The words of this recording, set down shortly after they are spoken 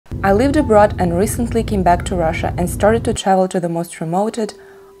I lived abroad and recently came back to Russia and started to travel to the most remoted,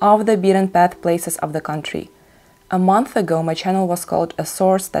 off-the-beaten-path places of the country. A month ago, my channel was called a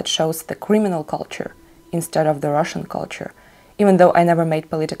source that shows the criminal culture instead of the Russian culture, even though I never made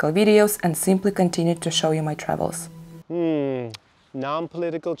political videos and simply continued to show you my travels.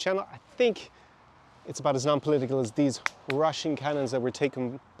 Non-political channel? I think it's about as non-political as these Russian cannons that were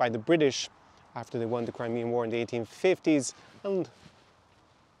taken by the British after they won the Crimean War in the 1850s and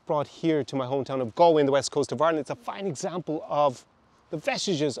brought here to my hometown of Galway in the west coast of Ireland. It's a fine example of the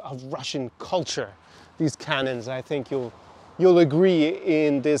vestiges of Russian culture. These cannons, I think you'll agree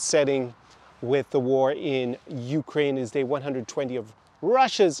in this setting with the war in Ukraine is day 120 of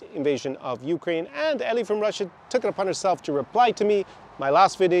Russia's invasion of Ukraine, and Ellie from Russia took it upon herself to reply to me. My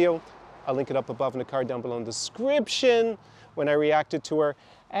last video, I'll link it up above in the card down below in the description when I reacted to her.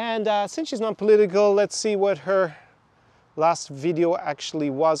 And since she's non-political, let's see what her last video actually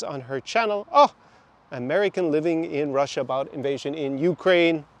was on her channel. Oh, American living in Russia about invasion in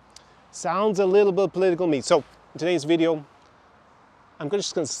Ukraine. Sounds a little bit political to me. So in today's video, I'm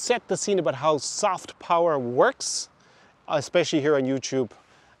just going to set the scene about how soft power works, especially here on YouTube,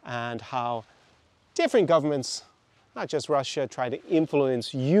 and how different governments, not just Russia, try to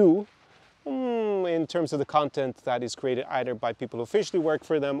influence you in terms of the content that is created either by people who officially work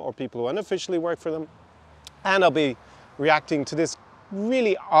for them or people who unofficially work for them. And I'll be reacting to this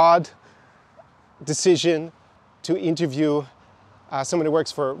really odd decision to interview someone who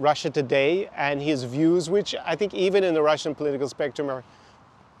works for Russia Today and his views, which I think even in the Russian political spectrum are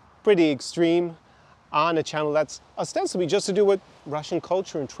pretty extreme, on a channel that's ostensibly just to do with Russian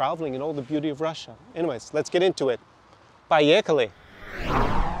culture and traveling and all the beauty of Russia. Anyways, let's get into it. Поехали!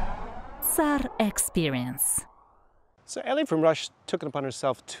 Tsar Experience. So Ellie from Russia took it upon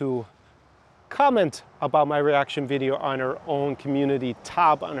herself to comment about my reaction video on her own community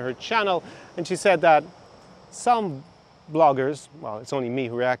tab on her channel, and she said that some bloggers, well, it's only me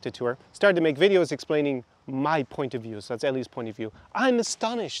who reacted to her, started to make videos explaining my point of view. So that's Ellie's point of view. I'm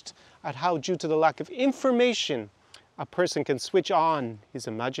astonished at how, due to the lack of information, a person can switch on his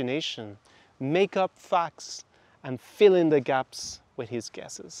imagination, make up facts, and fill in the gaps with his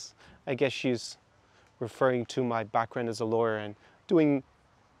guesses. I guess she's referring to my background as a lawyer and doing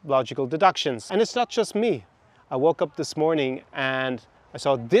logical deductions. And it's not just me. I woke up this morning and I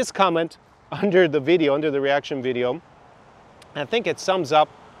saw this comment under the video, under the reaction video. And I think it sums up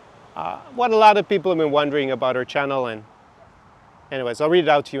what a lot of people have been wondering about our channel. And anyways, I'll read it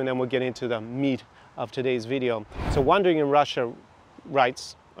out to you and then we'll get into the meat of today's video. So Wandering in Russia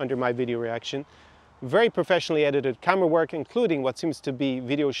writes under my video reaction, very professionally edited camera work, including what seems to be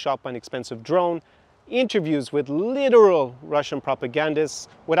video shot by an expensive drone, interviews with literal Russian propagandists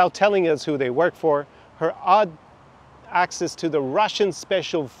without telling us who they work for, her odd access to the Russian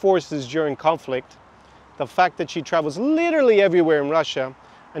special forces during conflict, the fact that she travels literally everywhere in Russia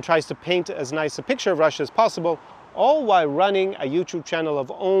and tries to paint as nice a picture of Russia as possible, all while running a YouTube channel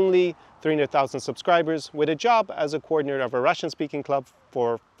of only 300,000 subscribers with a job as a coordinator of a Russian-speaking club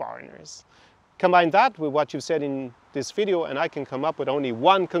for foreigners. Combine that with what you've said in this video and I can come up with only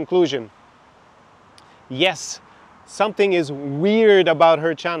one conclusion. Yes, something is weird about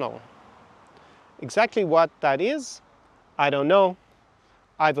her channel. Exactly what that is, I don't know.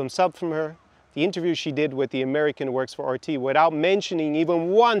 I've subbed from her. The interview she did with the American who works for RT without mentioning even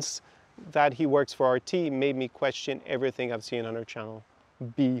once that he works for RT made me question everything I've seen on her channel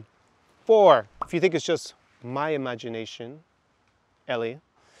before. If you think it's just my imagination, Ellie,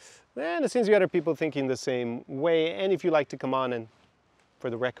 then it seems you other people thinking the same way. And if you like to come on and, for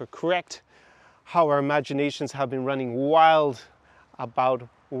the record, correct how our imaginations have been running wild about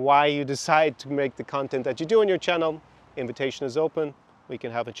why you decide to make the content that you do on your channel, invitation is open. We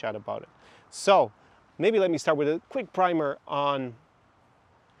can have a chat about it. So maybe let me start with a quick primer on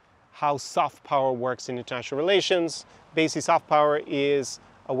how soft power works in international relations. Basically, soft power is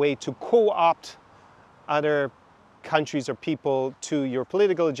a way to co-opt other countries or people to your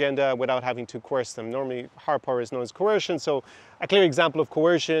political agenda without having to coerce them. Normally, hard power is known as coercion. So a clear example of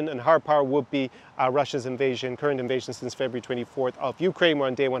coercion and hard power would be Russia's invasion, current invasion since February 24th of Ukraine. We're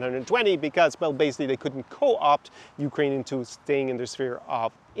on day 120 because, well, basically they couldn't co-opt Ukraine into staying in their sphere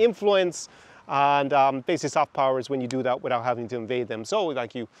of influence. And basically soft power is when you do that without having to invade them. So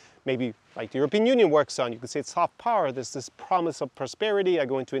like you, maybe like the European Union works on, you could say it's soft power. There's this promise of prosperity. I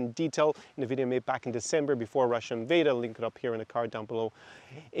go into in detail in the video I made back in December before Russia invaded. I'll link it up here in the card down below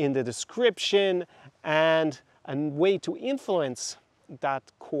in the description. And a way to influence that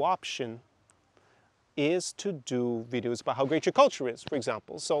co-option is to do videos about how great your culture is, for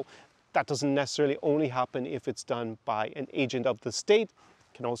example. So that doesn't necessarily only happen if it's done by an agent of the state.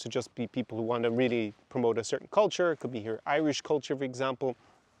 Can also just be people who want to really promote a certain culture. It could be here Irish culture, for example.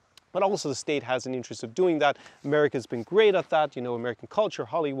 But also the state has an interest of doing that. America's been great at that, you know, American culture,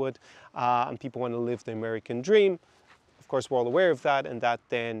 Hollywood, and people want to live the American dream. Of course, we're all aware of that, and that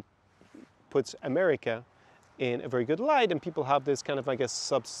then puts America in a very good light, and people have this kind of, I guess,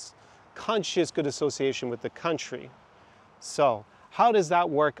 subconscious good association with the country. So how does that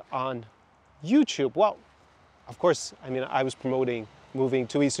work on YouTube? Well, of course, I mean, I was promoting moving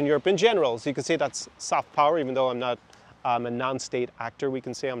to Eastern Europe in general, so you could say that's soft power, even though I'm not a non-state actor, we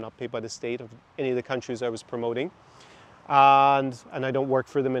can say. I'm not paid by the state of any of the countries I was promoting. And I don't work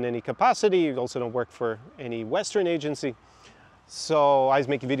for them in any capacity. I also don't work for any Western agency. So I was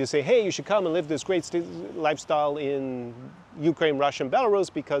making videos say, hey, you should come and live this great lifestyle in Ukraine, Russia, and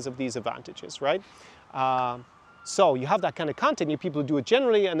Belarus because of these advantages, right? So you have that kind of content. You have people who do it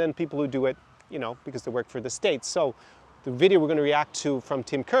generally, and then people who do it, you know, because they work for the state. So the video we're going to react to from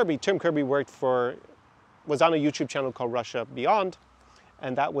Tim Kirby. Tim Kirby was on a YouTube channel called Russia Beyond,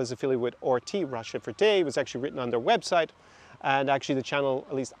 and that was affiliated with RT, Russia for Today. It was actually written on their website, and actually the channel,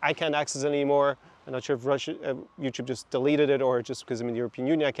 at least I can't access it anymore. I'm not sure if YouTube just deleted it or just because I'm in the European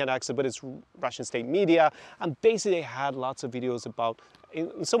Union I can't access it, but it's Russian state media, and basically they had lots of videos about,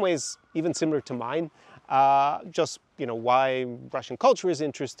 in some ways even similar to mine, just, you know, why Russian culture is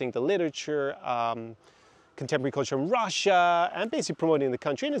interesting, the literature, contemporary culture in Russia, and basically promoting the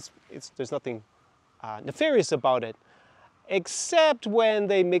country. And there's nothing nefarious about it, except when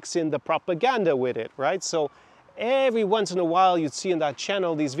they mix in the propaganda with it, right? So every once in a while you'd see in that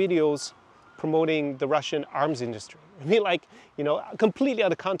channel these videos promoting the Russian arms industry. I mean, like, you know, completely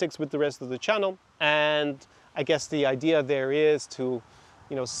out of context with the rest of the channel. And I guess the idea there is to,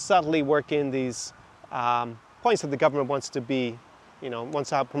 you know, subtly work in these points that the government wants to be, you know, wants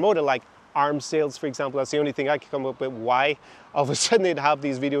to have promoted, like arms sales, for example. That's the only thing I can come up with, why all of a sudden they'd have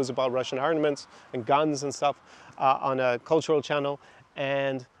these videos about Russian armaments and guns and stuff on a cultural channel.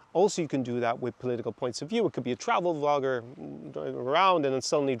 And also you can do that with political points of view. It could be a travel vlogger driving around and then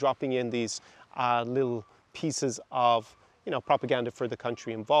suddenly dropping in these little pieces of, you know, propaganda for the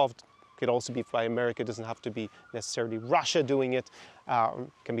country involved. It could also be by America. It doesn't have to be necessarily Russia doing it. It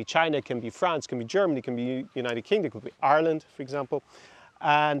can be China, it can be France, it can be Germany, it can be United Kingdom, it could be Ireland, for example.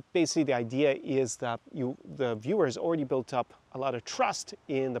 And basically the idea is that the viewer has already built up a lot of trust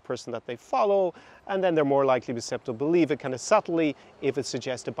in the person that they follow, and then they're more likely to be susceptible to believe it kind of subtly if it's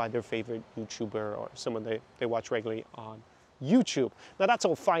suggested by their favorite YouTuber or someone they watch regularly on YouTube. Now that's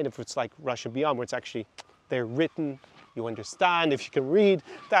all fine if it's like Russia Beyond, where it's actually, they're written, you understand, if you can read,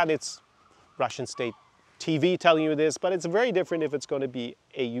 that it's Russian state TV telling you this, but it's very different if it's going to be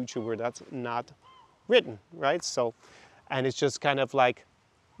a YouTuber that's not written, right? So, and it's just kind of like,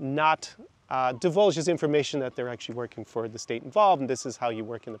 not divulges information that they're actually working for the state involved, and this is how you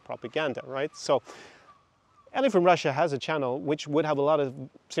work in the propaganda, right? So Ellie from Russia has a channel which would have a lot of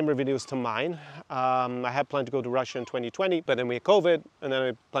similar videos to mine. I had planned to go to Russia in 2020, but then we had COVID, and then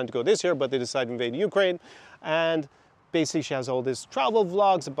I planned to go this year, but they decided to invade Ukraine. And basically she has all these travel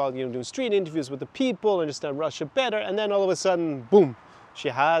vlogs about, you know, doing street interviews with the people, understand Russia better, and then all of a sudden, boom, she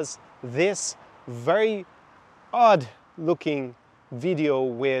has this very odd looking video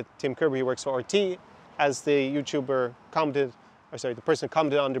with Tim Kirby, who works for RT. As the YouTuber commented, or sorry, the person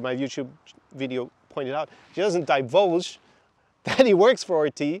commented under my YouTube video pointed out, she doesn't divulge that he works for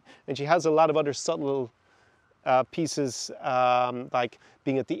RT, and she has a lot of other subtle pieces, like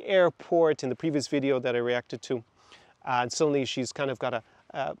being at the airport in the previous video that I reacted to. And suddenly she's kind of got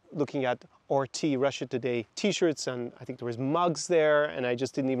looking at RT, Russia Today t-shirts, and I think there was mugs there, and I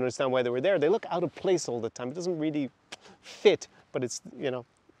just didn't even understand why they were there. They look out of place all the time. It doesn't really fit, but it's, you know,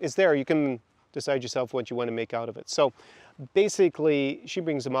 it's there. You can decide yourself what you want to make out of it. So basically she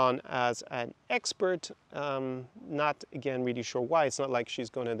brings him on as an expert, not again really sure why. It's not like she's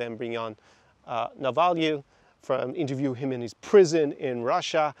going to then bring on Navalny, interview him in his prison in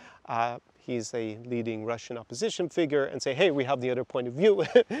Russia. He's a leading Russian opposition figure, and say, hey, we have the other point of view.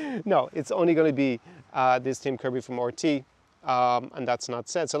 No, it's only going to be this Tim Kirby from RT. And that's not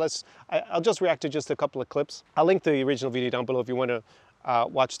said. So I'll just react to just a couple of clips. I'll link the original video down below if you want to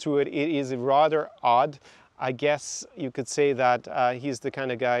watch through it. It is rather odd. I guess you could say that he's the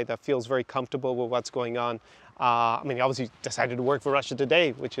kind of guy that feels very comfortable with what's going on. I mean, he obviously decided to work for Russia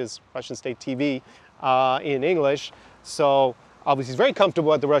Today, which is Russian state TV in English. So obviously he's very comfortable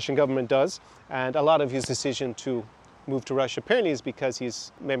with what the Russian government does. And a lot of his decision to move to Russia apparently is because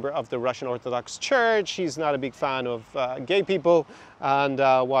he's a member of the Russian Orthodox Church. He's not a big fan of gay people and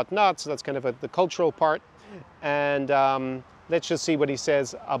whatnot, so that's kind of the cultural part. And let's just see what he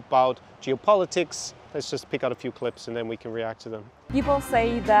says about geopolitics. Let's just pick out a few clips and then we can react to them. People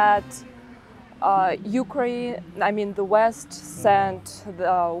say that Ukraine, I mean the West sent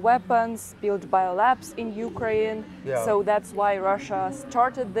the weapons built biolabs in Ukraine, so that's why Russia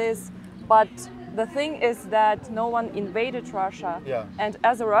started this. But the thing is that no one invaded Russia. And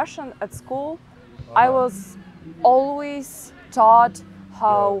as a Russian at school, I was always taught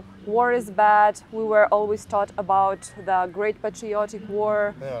how war is bad. We were always taught about the Great Patriotic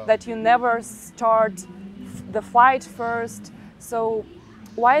War, that you never start the fight first. So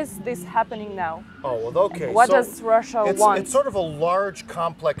why is this happening now? Oh, well, okay. What does Russia want? It's sort of a large,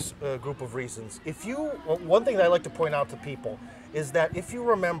 complex group of reasons. One thing that I like to point out to people is that if you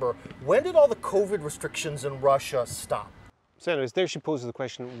remember, when did all the COVID restrictions in Russia stop? So anyways, there she poses the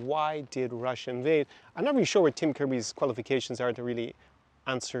question, why did Russia invade? I'm not really sure what Tim Kirby's qualifications are to really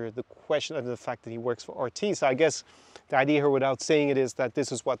answer the question of the fact that he works for RT. So I guess the idea here, without saying it, is that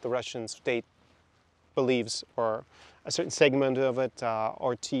this is what the Russian state believes, or a certain segment of it.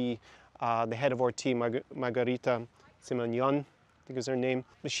 RT, the head of RT, Margarita Simonyan, I think is her name.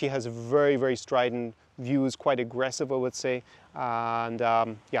 She has very, very strident views, quite aggressive, I would say. And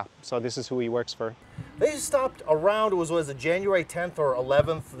yeah, so this is who he works for. They stopped around, was it January 10th or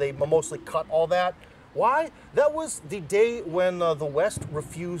 11th? They mostly cut all that. Why? That was the day when the West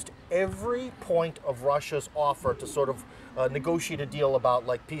refused every point of Russia's offer to sort of negotiate a deal about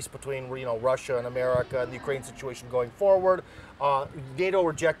like peace between Russia and America and the Ukraine situation going forward. NATO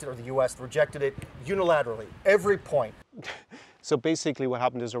rejected, or the U.S. rejected it unilaterally, every point. So basically what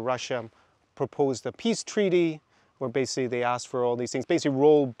happened is Russia proposed a peace treaty where basically they asked for all these things, basically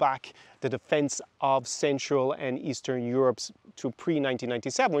roll back the defense of Central and Eastern Europe to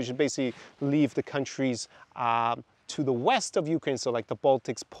pre-1997, which would basically leave the countries to the west of Ukraine, so like the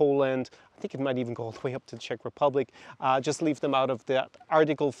Baltics, Poland, I think it might even go all the way up to the Czech Republic, just leave them out of the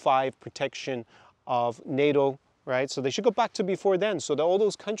Article 5 protection of NATO, right? So they should go back to before then, so that all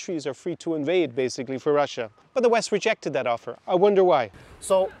those countries are free to invade, basically, for Russia. But the West rejected that offer. I wonder why.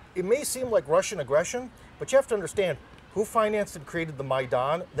 So it may seem like Russian aggression, but you have to understand who financed and created the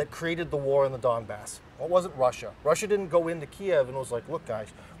Maidan that created the war in the Donbass. Well, it wasn't Russia. Russia didn't go into Kiev and was like, look guys,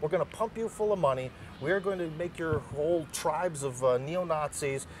 we're going to pump you full of money. We're going to make your whole tribes of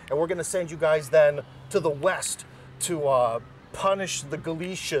neo-Nazis, and we're going to send you guys then to the West to punish the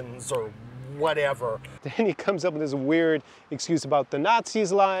Galicians or whatever. Then he comes up with this weird excuse about the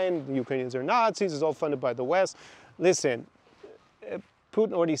Nazis line. The Ukrainians are Nazis. It's all funded by the West. Listen,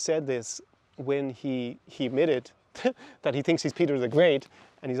 Putin already said this when he admitted that he thinks he's Peter the Great,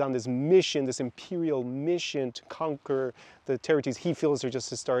 and he's on this mission, this imperial mission to conquer the territories he feels are just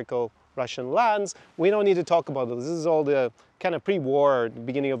historical Russian lands. We don't need to talk about this. This is all the kind of pre-war,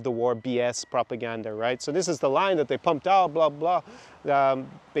 beginning of the war BS propaganda, right? So this is the line that they pumped out, blah, blah.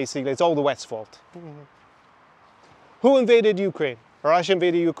 Basically, it's all the West's fault. Who invaded Ukraine? Russia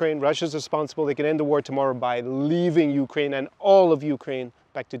invaded Ukraine. Russia's responsible. They can end the war tomorrow by leaving Ukraine and all of Ukraine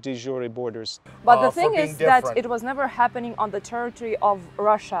back to de jure borders. But the thing is that it was never happening on the territory of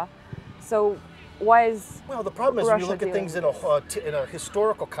Russia. So why is Well, the problem is Russia when you look at things in a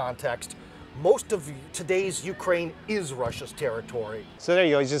historical context, most of today's Ukraine is Russia's territory. So there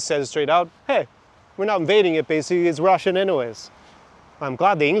you go. He just said it straight out. Hey, we're not invading it. Basically, it's Russian anyways. I'm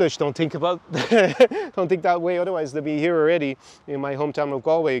glad the English don't think that way. Otherwise, they'd be here already in my hometown of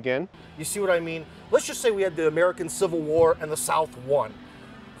Galway again. You see what I mean? Let's just say we had the American Civil War and the South won.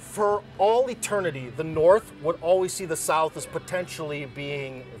 For all eternity, the North would always see the South as potentially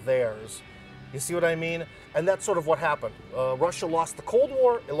being theirs. You see what I mean? And that's sort of what happened. Russia lost the Cold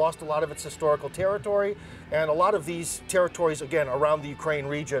War, it lost a lot of its historical territory, and a lot of these territories, again, around the Ukraine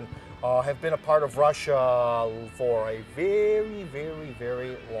region, have been a part of Russia for a very, very,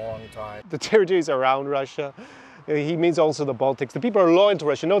 very long time. The territories around Russia, he means also the Baltics. The people are loyal to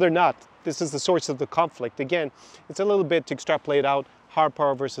Russia. No, they're not. This is the source of the conflict. Again, it's a little bit to extrapolate out hard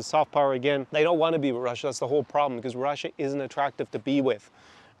power versus soft power again. They don't want to be with Russia. That's the whole problem, because Russia isn't attractive to be with.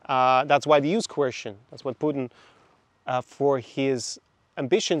 That's why they use coercion. That's what Putin, for his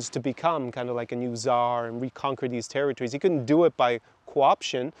ambitions to become kind of like a new czar and reconquer these territories, he couldn't do it by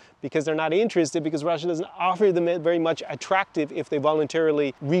co-option because they're not interested, because Russia doesn't offer them very much attractive if they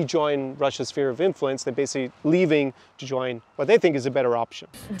voluntarily rejoin Russia's sphere of influence. They're basically leaving to join what they think is a better option.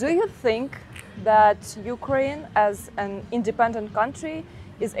 Do you think that Ukraine, as an independent country,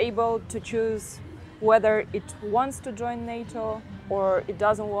 is able to choose whether it wants to join NATO or it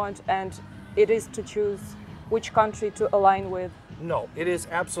doesn't want, and it is to choose which country to align with? No, it is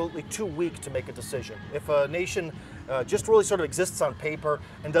absolutely too weak to make a decision. If a nation just really sort of exists on paper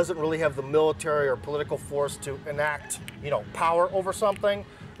and doesn't really have the military or political force to enact, power over something,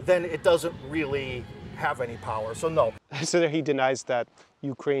 then it doesn't really have any power. So no. So there he denies that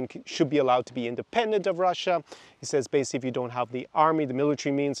Ukraine should be allowed to be independent of Russia. He says basically if you don't have the army, the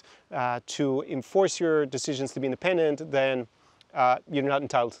military means to enforce your decisions to be independent, then you're not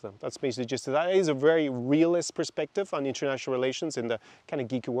entitled to them. That's basically just that. It is a very realist perspective on international relations in the kind of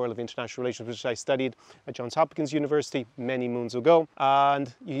geeky world of international relations, which I studied at Johns Hopkins University many moons ago.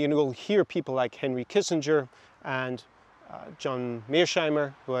 And you'll hear people like Henry Kissinger and John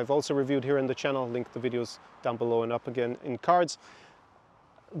Mearsheimer, who I've also reviewed here on the channel, link the videos down below and up again in cards.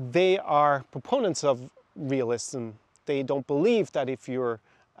 They are proponents of realism. They don't believe that if you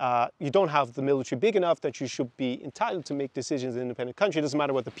don't have the military big enough that you should be entitled to make decisions in an independent country. It doesn't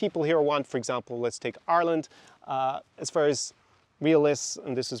matter what the people here want. For example, let's take Ireland. As far as realists,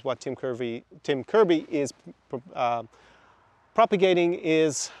 and this is what Tim Kirby is propagating,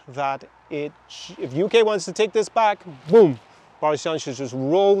 is that if UK wants to take this back, boom, Boris Johnson should just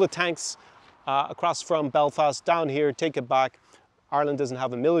roll the tanks across from Belfast down here, take it back. Ireland doesn't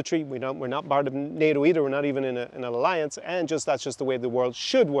have a military. We're not part of NATO either. We're not even in an alliance, and that's just the way the world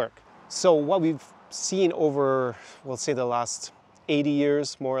should work. So what we've seen over, we'll say, the last 80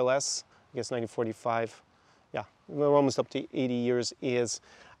 years, more or less, I guess 1945, yeah, we're almost up to 80 years, is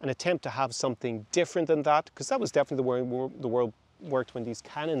an attempt to have something different than that, because that was definitely the way the world worked when these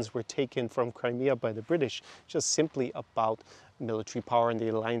cannons were taken from Crimea by the British, just simply about military power and the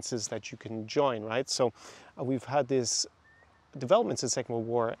alliances that you can join, right? So we've had this developments in the Second World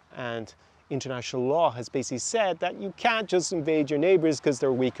War, and international law has basically said that you can't just invade your neighbors because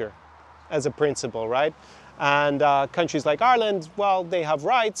they're weaker, as a principle, right? And countries like Ireland, well, they have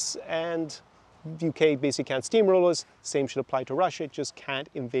rights, and UK basically can't steamroll us. Same should apply to Russia. It just can't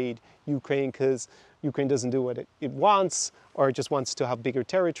invade Ukraine because Ukraine doesn't do what it wants, or it just wants to have bigger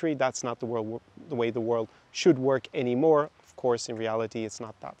territory. That's not the way the world should work anymore. Of course, in reality, it's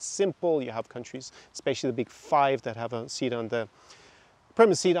not that simple. You have countries, especially the big five, that have a seat on the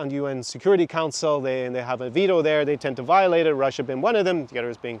permanent seat on the UN Security Council. They have a veto there. They tend to violate it. Russia being one of them. The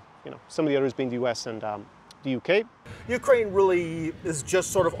others being, some of the others being the US and the UK. Ukraine really is just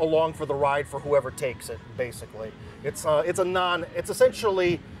sort of along for the ride for whoever takes it. Basically, it's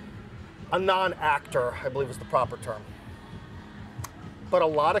essentially a non-actor, I believe is the proper term. But a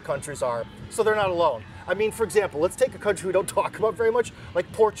lot of countries are, so they're not alone. I mean, for example, let's take a country we don't talk about very much,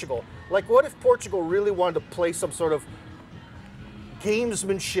 like Portugal. Like, what if Portugal really wanted to play some sort of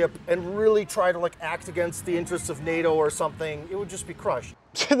gamesmanship and really try to act against the interests of NATO or something? It would just be crushed.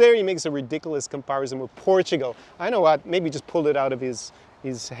 So there he makes a ridiculous comparison with Portugal. I know what, maybe just pulled it out of his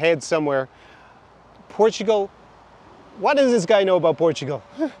head somewhere. Portugal, what does this guy know about Portugal?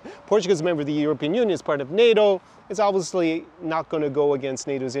 Portugal is a member of the European Union, is part of NATO. It's obviously not going to go against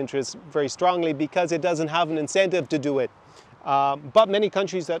NATO's interests very strongly because it doesn't have an incentive to do it. But many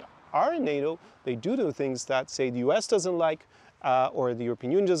countries that are in NATO, they do things that, say, the US doesn't like, or the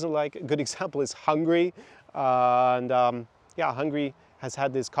European Union doesn't like. A good example is Hungary. Hungary has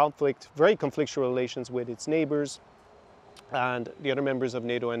had this very conflictual relations with its neighbors and the other members of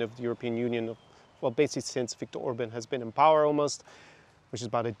NATO and of the European Union, well, basically since Viktor Orban has been in power almost, which is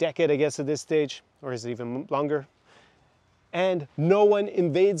about a decade, I guess, at this stage, or is it even longer? And no one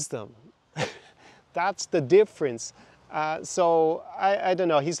invades them. That's the difference. So I don't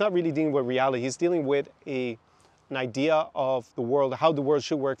know, he's not really dealing with reality. He's dealing with an idea of the world, how the world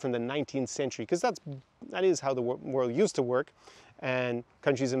should work from the 19th century, because that is how the world used to work. And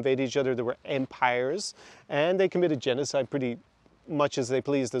countries invaded each other. There were empires, and they committed genocide pretty much as they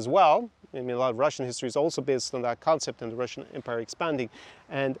pleased as well. I mean, a lot of Russian history is also based on that concept and the Russian Empire expanding.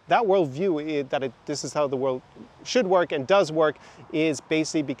 And that worldview, this is how the world should work and does work, is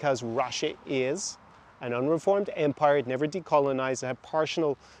basically because Russia is an unreformed empire. It never decolonized. It had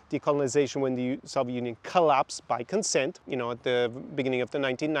partial decolonization when the Soviet Union collapsed by consent, at the beginning of the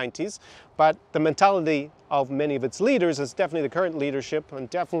 1990s. But the mentality of many of its leaders, is definitely the current leadership, and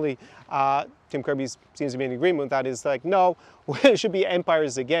definitely Tim Kirby seems to be in agreement with that, is like, no, it should be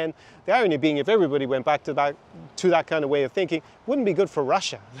empires again. The irony being, if everybody went back to that kind of way of thinking, it wouldn't be good for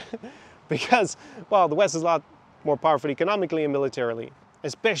Russia. Because, well, the West is a lot more powerful economically and militarily,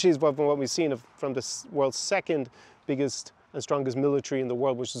 especially from what we've seen from the world's second biggest and strongest military in the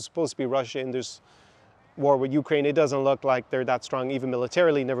world, which is supposed to be Russia. In this war with Ukraine, it doesn't look like they're that strong, even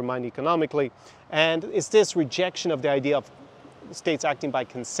militarily, never mind economically. And it's this rejection of the idea of states acting by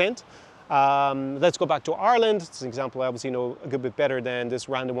consent. Let's go back to Ireland. It's an example I obviously know a good bit better than this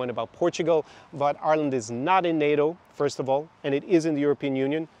random one about Portugal. But Ireland is not in NATO, first of all, and it is in the European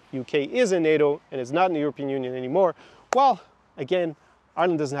Union. UK is in NATO, and it's not in the European Union anymore. Well, again,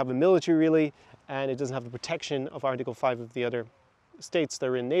 Ireland doesn't have a military really, and it doesn't have the protection of Article 5 of the other states that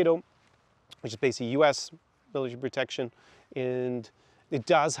are in NATO. which is basically US military protection. And it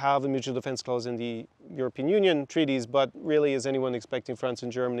does have a mutual defense clause in the European Union treaties, but really, is anyone expecting France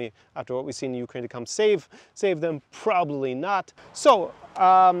and Germany, after what we've seen in Ukraine, to come save them? Probably not. So,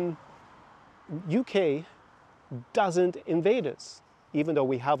 UK doesn't invade us, even though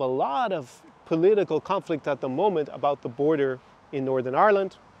we have a lot of political conflict at the moment about the border in Northern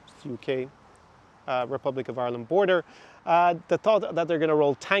Ireland, UK, Republic of Ireland border. The thought that they're going to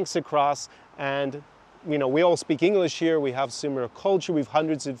roll tanks across, and you know, we all speak English here, we have similar culture, we've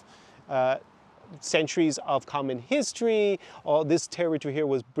hundreds of centuries of common history. All this territory here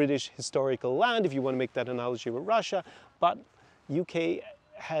was British historical land, if you want to make that analogy with Russia. But UK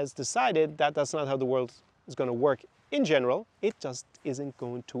has decided that that's not how the world is going to work in general. It just isn't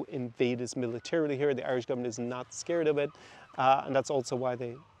going to invade us militarily here. The Irish government is not scared of it. And that's also why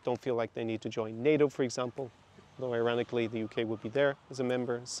they don't feel like they need to join NATO, for example. Though ironically, the UK would be there as a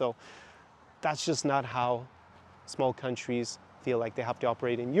member. So that's just not how small countries feel like they have to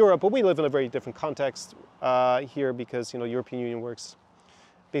operate in Europe. But we live in a very different context here, because, you know, European Union works,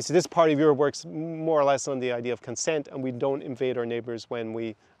 basically this part of Europe works more or less on the idea of consent, and we don't invade our neighbors when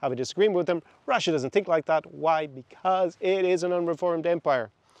we have a disagreement with them. Russia doesn't think like that. Why? Because it is an unreformed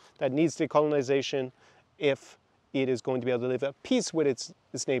empire that needs decolonization if it is going to be able to live at peace with its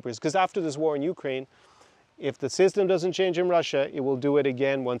neighbors. Because after this war in Ukraine, if the system doesn't change in Russia, it will do it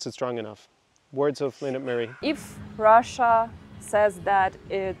again once it's strong enough. Words of Lynette Murray. If Russia says that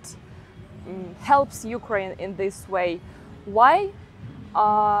it helps Ukraine in this way, why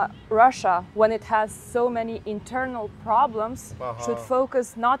Russia, when it has so many internal problems, should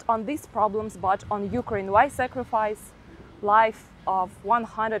focus not on these problems but on Ukraine? Why sacrifice life of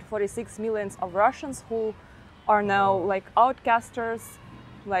 146 million of Russians who are now like outcasters,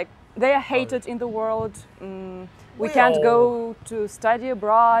 like they are hated in the world. We can't go to study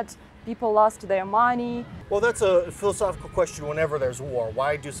abroad. People lost their money. Well, that's a philosophical question whenever there's war.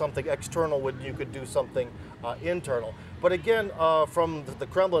 Why do something external when you could do something internal? But again, from the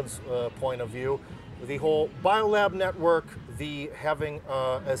Kremlin's point of view, the whole biolab network, the having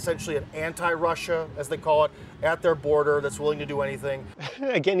essentially an anti-Russia, as they call it, at their border that's willing to do anything.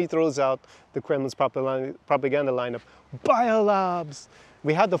 Again, he throws out the Kremlin's propaganda lineup. Biolabs!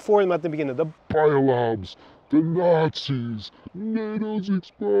 We had the forum at the beginning, the biolabs, the Nazis, NATO's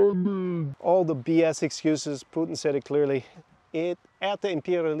expanding. All the BS excuses, Putin said it clearly. Это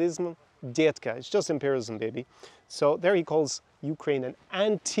imperialism, detka. It's just imperialism, baby. So there he calls Ukraine an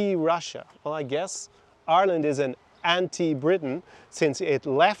anti-Russia. Well, I guess Ireland is an anti-Britain since it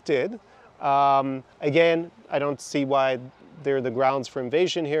left it. Again, I don't see why they're the grounds for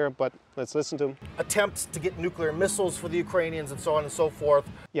invasion here, but let's listen to him. Attempts to get nuclear missiles for the Ukrainians and so on and so forth.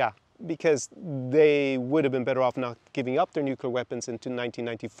 Yeah, because they would have been better off not giving up their nuclear weapons into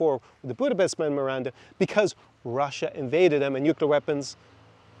 1994 with the Budapest Memorandum, because Russia invaded them, and nuclear weapons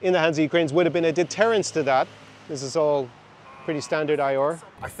in the hands of Ukrainians would have been a deterrence to that. This is all pretty standard IR.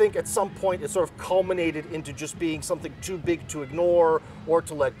 I think at some point it sort of culminated into just being something too big to ignore or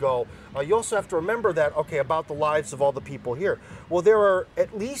to let go. You also have to remember that, okay, about the lives of all the people here. Well, there are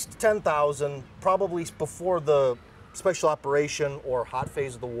at least 10,000, probably before the special operation or hot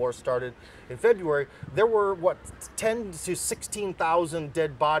phase of the war started in February, there were, what, 10 to 16,000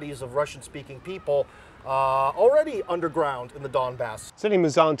 dead bodies of Russian-speaking people already underground in the Donbass. So then he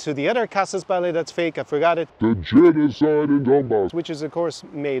moves on to the other Casus Belli that's fake, I forgot it. The genocide in Donbass. Which is, of course,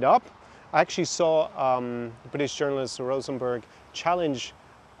 made up. I actually saw British journalist Rosenberg challenge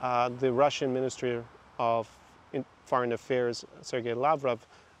the Russian Minister of Foreign Affairs, Sergei Lavrov,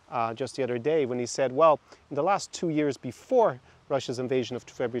 just the other day, when he said, well, in the last 2 years before Russia's invasion of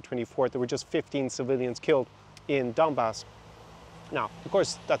February 24th, there were just 15 civilians killed in Donbass. Now, of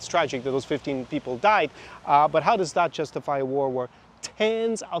course, that's tragic that those 15 people died, but how does that justify a war where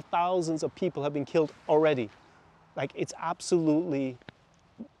tens of thousands of people have been killed already? Like, it's absolutely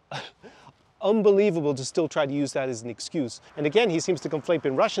unbelievable to still try to use that as an excuse. And again, he seems to conflate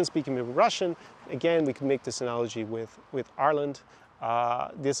in Russian, speaking with Russian. Again, we can make this analogy with Ireland.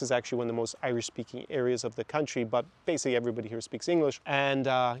 This is actually one of the most Irish-speaking areas of the country, but basically everybody here speaks English. And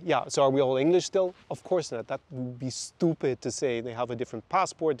yeah, so are we all English still? Of course not. That would be stupid to say. They have a different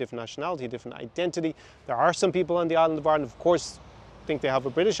passport, different nationality, different identity. There are some people on the island of Ireland, of course, think they have a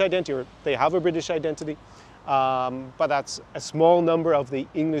British identity, or they have a British identity. But that's a small number of the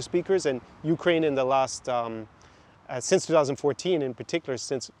English speakers, and Ukraine in the last, since 2014 in particular,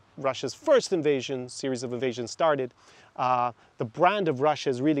 since Russia's first series of invasions started, the brand of Russia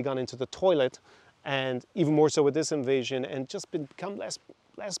has really gone into the toilet, and even more so with this invasion, and just become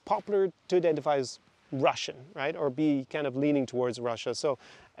less popular to identify as Russian, right? Or be kind of leaning towards Russia. So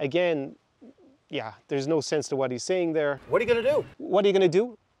again, yeah, there's no sense to what he's saying there. What are you going to do? What are you going to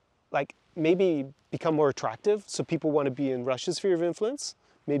do? Like, maybe become more attractive so people want to be in Russia's sphere of influence?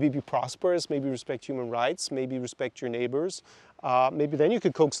 Maybe be prosperous, maybe respect human rights, maybe respect your neighbors. Maybe then you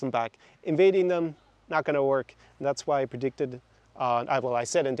could coax them back. Invading them, not going to work. And that's why I predicted, well, I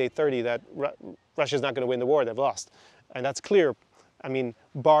said in day 30 that Russia's not going to win the war, they've lost. And that's clear. I mean,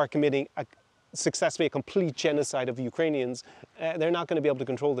 bar committing successfully a complete genocide of Ukrainians, they're not going to be able to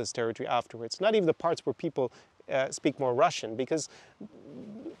control this territory afterwards. Not even the parts where people speak more Russian, because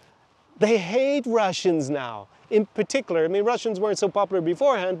they hate Russians now. In particular, I mean, Russians weren't so popular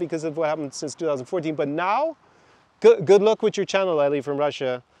beforehand because of what happened since 2014, but now, good luck with your channel, Ellie, from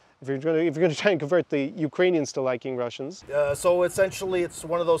Russia, if you're going to try and convert the Ukrainians to liking Russians. So essentially, it's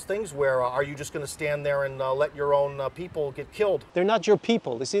one of those things where are you just going to stand there and let your own people get killed? They're not your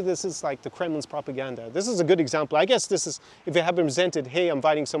people. You see, this is like the Kremlin's propaganda. This is a good example. I guess this is, if it had been presented, hey, I'm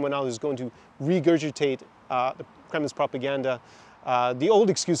inviting someone else who's going to regurgitate the Kremlin's propaganda, the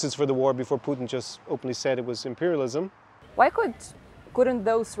old excuses for the war before Putin just openly said it was imperialism. Why couldn't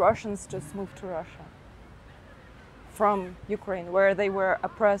those Russians just move to Russia from Ukraine, where they were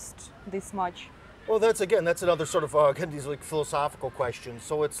oppressed this much? Well, that's another sort of again, these like philosophical questions.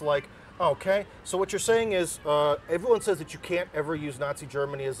 So it's like, okay, so what you're saying is everyone says that you can't ever use Nazi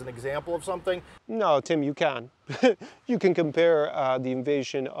Germany as an example of something. No, Tim, you can. You can compare the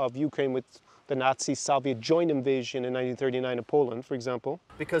invasion of Ukraine with the Nazi-Soviet joint invasion in 1939 of Poland, for example.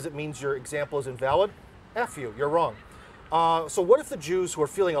 Because it means your example is invalid? F you, you're wrong. So what if the Jews who are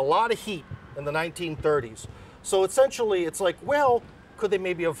feeling a lot of heat in the 1930s, so essentially it's like, well, could they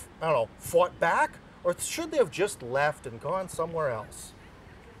maybe have, I don't know, fought back? Or should they have just left and gone somewhere else?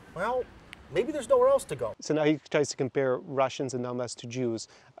 Well, maybe there's nowhere else to go. So now he tries to compare Russians and Donbass to Jews.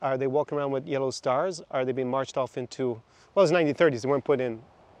 Are they walking around with yellow stars? Are they being marched off into, well, it's 1930s, they weren't put in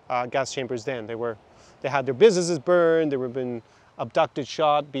gas chambers then. They had their businesses burned, they were being abducted,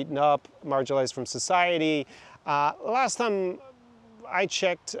 shot, beaten up, marginalized from society. Last time I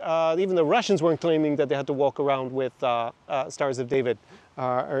checked, even the Russians weren't claiming that they had to walk around with Stars of David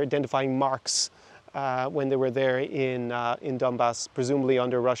or identifying marks when they were there in Donbass, presumably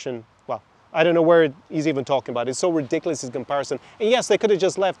under Russian, well, I don't know where he's even talking about. It's so ridiculous, his comparison. And yes, they could have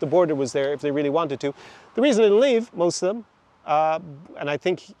just left, the border was there if they really wanted to. The reason they didn't leave, most of them, and I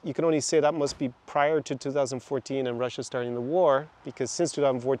think you can only say that must be prior to 2014 and Russia starting the war, because since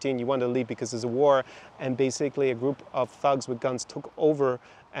 2014 you wanted to leave because there's a war, and basically a group of thugs with guns took over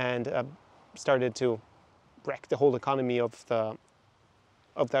and started to wreck the whole economy of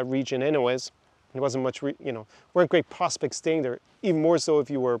that region anyways. There wasn't much, weren't great prospects staying there, even more so if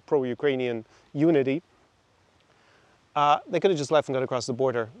you were pro-Ukrainian unity. They could have just left and got across the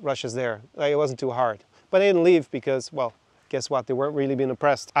border. Russia's there. Like, it wasn't too hard. But they didn't leave because, well, guess what? They weren't really being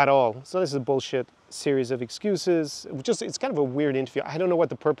oppressed at all. So this is a bullshit series of excuses. It's kind of a weird interview. I don't know what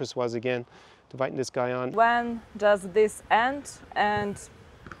the purpose was, again, to inviting this guy on. When does this end and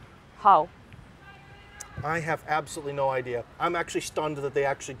how? I have absolutely no idea. I'm actually stunned that they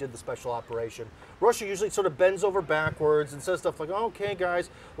actually did the special operation. Russia usually sort of bends over backwards and says stuff like, okay, guys,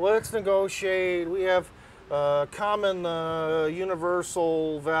 let's negotiate. We have common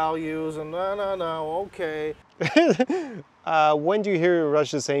universal values and no, okay. When do you hear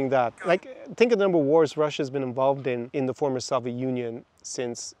Russia saying that? Like, think of the number of wars Russia's been involved in the former Soviet Union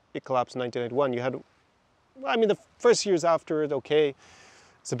since it collapsed in 1991. You had, I mean, the first years after it, okay,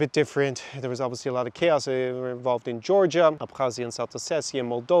 it's a bit different. There was obviously a lot of chaos. They were involved in Georgia, Abkhazia and South Ossetia,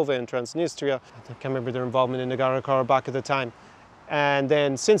 Moldova and Transnistria. I can't remember their involvement in Nagorno-Karabakh at the time. And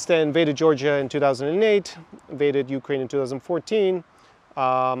then since then, invaded Georgia in 2008, invaded Ukraine in 2014,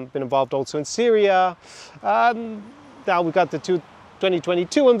 been involved also in Syria. Now we've got the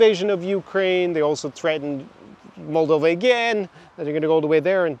 2022 invasion of Ukraine. They also threatened Moldova again, that they're going to go all the way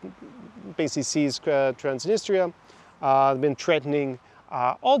there and basically seize Transnistria. They've been threatening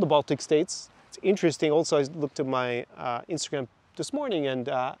all the Baltic states. It's interesting, also I looked at my Instagram this morning, and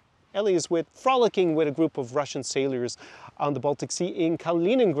Ellie is frolicking with a group of Russian sailors on the Baltic Sea in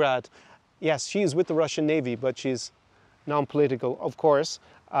Kaliningrad. Yes, she is with the Russian Navy, but she's non-political, of course.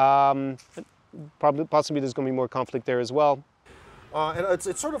 Possibly there's going to be more conflict there as well. And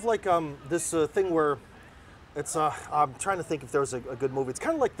it's sort of like this thing where it's, I'm trying to think if there was a good movie. It's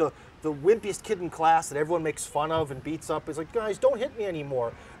kind of like the wimpiest kid in class that everyone makes fun of and beats up. He's like, guys, don't hit me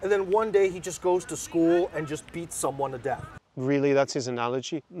anymore. And then one day he just goes to school and just beats someone to death. Really, that's his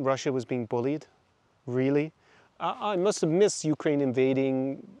analogy? Russia was being bullied? Really? I must have missed Ukraine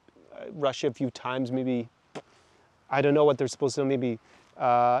invading Russia a few times, maybe, I don't know what they're supposed to do, maybe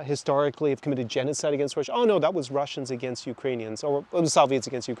historically have committed genocide against Russia. Oh no, that was Russians against Ukrainians, or it was Soviets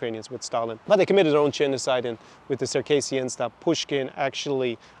against Ukrainians with Stalin. But they committed their own genocide with the Circassians, that Pushkin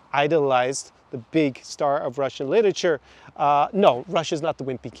actually idolized, the big star of Russian literature. No, Russia's not the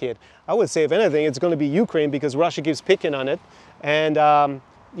wimpy kid. I would say, if anything, it's going to be Ukraine, because Russia keeps picking on it. And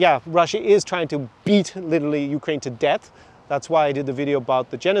yeah, Russia is trying to beat literally Ukraine to death. That's why I did the video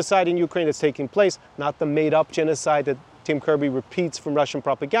about the genocide in Ukraine that's taking place, not the made-up genocide that Tim Kirby repeats from Russian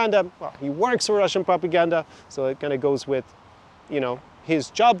propaganda. Well, he works for Russian propaganda, so it kind of goes with, you know, his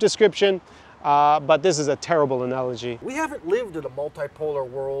job description. But this is a terrible analogy. We haven't lived in a multipolar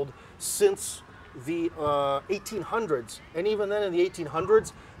world since the 1800s. And even then in the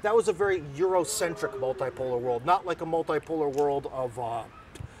 1800s, that was a very Eurocentric multipolar world, not like a multipolar world of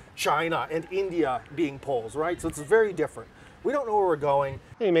China and India being poles, right? So it's very different. We don't know where we're going.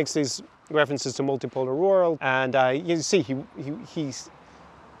 He makes these references to multipolar world, and you see he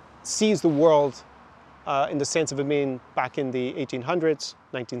sees the world in the sense of it being back in the 1800s,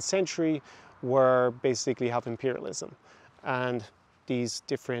 19th century, where basically you have imperialism and these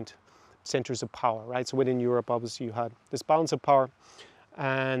different centers of power, right? So within Europe, obviously, you had this balance of power,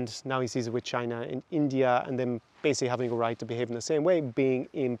 and now he sees it with China and India, and then basically having a right to behave in the same way, being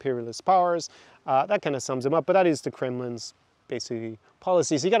imperialist powers. That kind of sums him up, but that is the Kremlin's basically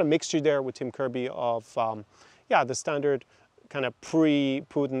policies. You got a mixture there with Tim Kirby of, yeah, the standard kind of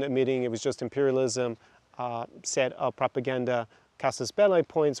pre-Putin admitting it was just imperialism, set of propaganda, casus belli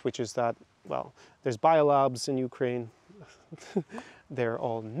points, which is that, well, there's biolabs in Ukraine. They're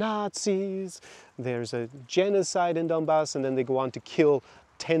all Nazis. There's a genocide in Donbass, and then they go on to kill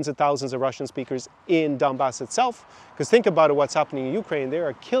tens of thousands of Russian speakers in Donbass itself. Because think about it, what's happening in Ukraine. They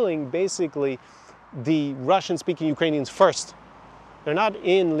are killing basically the Russian-speaking Ukrainians first. They're not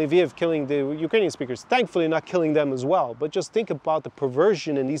in Lviv killing the Ukrainian speakers. Thankfully, not killing them as well. But just think about the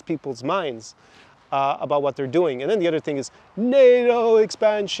perversion in these people's minds about what they're doing. And then the other thing is NATO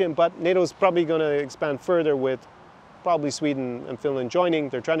expansion. But NATO is probably going to expand further with probably Sweden and Finland joining.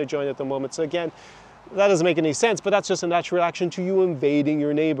 They're trying to join at the moment. So again, that doesn't make any sense. But that's just a natural reaction to you invading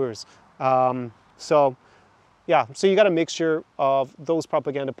your neighbors. So yeah, so you got a mixture of those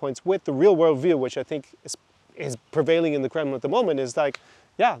propaganda points with the real world view, which I think is prevailing in the Kremlin at the moment, is like,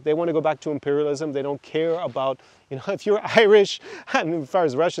 yeah, they want to go back to imperialism. They don't care about, you know, if you're Irish, and as far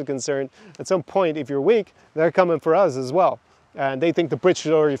as Russia is concerned, at some point, if you're weak, they're coming for us as well. And they think the British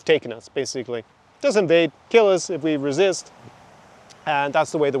should already have taken us, basically. Just invade, kill us if we resist. And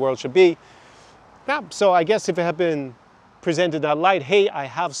that's the way the world should be. Yeah, so I guess if it had been presented in that light, hey, I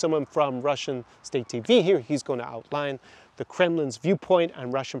have someone from Russian state TV here. He's going to outline the Kremlin's viewpoint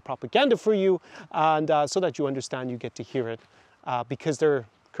and Russian propaganda for you, and so that you understand, you get to hear it, because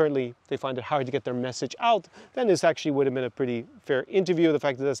they find it hard to get their message out. Then this actually would have been a pretty fair interview. The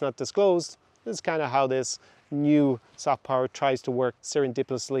fact that it's not disclosed is kind of how this new soft power tries to work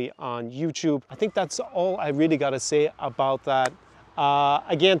serendipitously on YouTube. I think that's all I really got to say about that.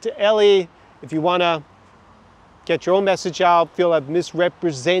 Again, to Ellie, if you want to get your own message out, feel I've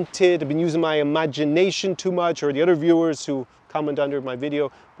misrepresented, I've been using my imagination too much, or the other viewers who comment under my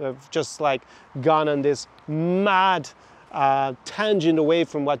video have just like gone on this mad tangent away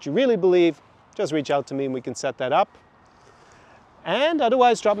from what you really believe, just reach out to me and we can set that up. And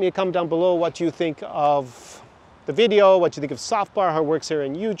otherwise, drop me a comment down below what you think of the video, what you think of soft power, how it works here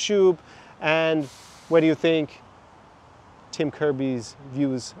on YouTube, and whether you think Tim Kirby's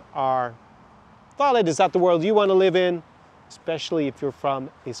views are valid. Is that the world you want to live in, especially if you're from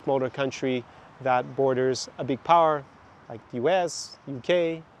a smaller country that borders a big power like the US,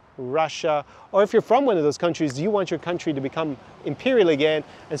 UK, Russia, or if you're from one of those countries, do you want your country to become imperial again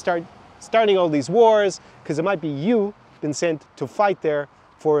and starting all these wars, because it might be you been sent to fight there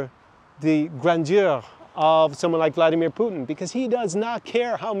for the grandeur of someone like Vladimir Putin, because he does not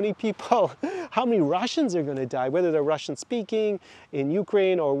care how many people, how many Russians are going to die, whether they're Russian speaking in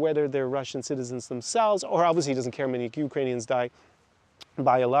Ukraine or whether they're Russian citizens themselves, or obviously he doesn't care how many Ukrainians die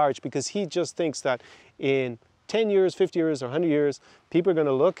by and large, because he just thinks that in 10 years, 50 years, or 100 years, people are going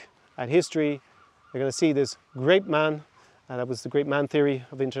to look at history, they're going to see this great man, and that was the great man theory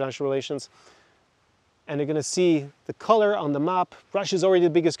of international relations, and they're going to see the color on the map. Russia's already the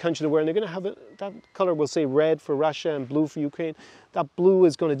biggest country in the world, and they're going to have that color will say red for Russia and blue for Ukraine. That blue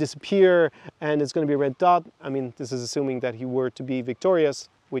is going to disappear, and it's going to be a red dot. I mean, this is assuming that he were to be victorious,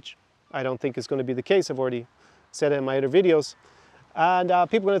 which I don't think is going to be the case. I've already said it in my other videos. And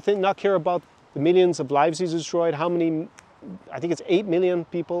people are going to not care about the millions of lives he's destroyed. How many, I think it's 8 million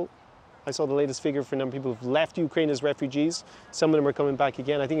people. I saw the latest figure for a number of people who've left Ukraine as refugees. Some of them are coming back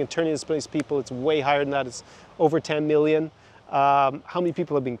again. I think internally displaced people, it's way higher than that. It's over 10 million. How many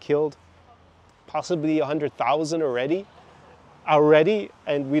people have been killed? Possibly 100,000 already,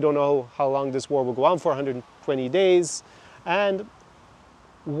 and we don't know how long this war will go on for, 120 days. And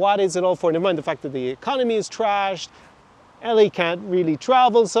what is it all for? Never mind the fact that the economy is trashed. Ellie can't really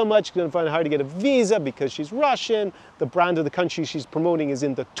travel so much. She's going to find it hard to get a visa because she's Russian. The brand of the country she's promoting is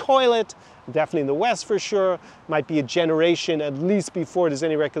in the toilet, definitely in the West for sure. Might be a generation at least before there's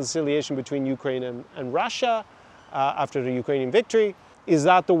any reconciliation between Ukraine and Russia after the Ukrainian victory. Is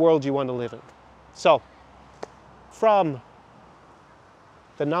that the world you want to live in? So, from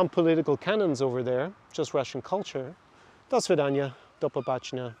the non-political canons over there, just Russian culture, do svidaniya, do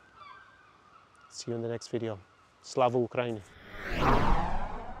pobachення. See you in the next video. Slava Ukraini!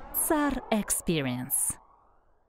 SAR Experience.